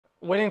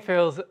Winning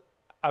feels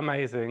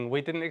amazing.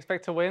 We didn't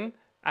expect to win,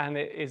 and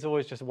it is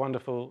always just a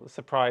wonderful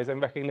surprise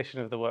and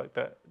recognition of the work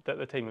that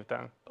the team have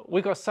done.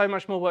 We've got so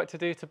much more work to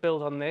do to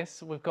build on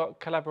this. We've got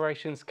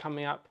collaborations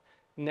coming up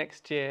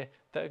next year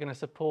that are going to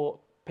support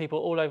people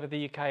all over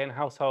the UK and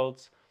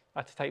households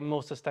to take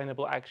more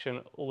sustainable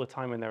action all the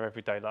time in their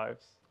everyday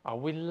lives. Oh,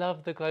 we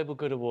love the Global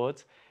Good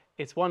Awards.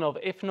 It's one of,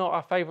 if not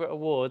our favourite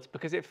awards,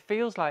 because it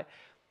feels like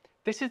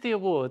this is the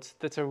awards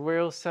that's a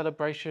real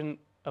celebration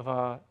of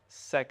our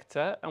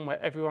sector and where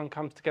everyone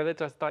comes together.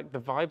 Just like the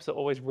vibes are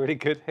always really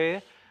good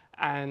here,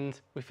 and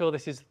we feel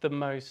this is the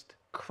most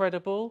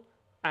credible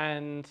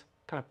and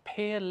kind of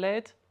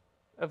peer-led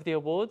of the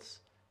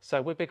awards.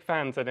 So we're big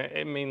fans, and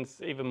it means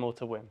even more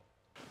to win.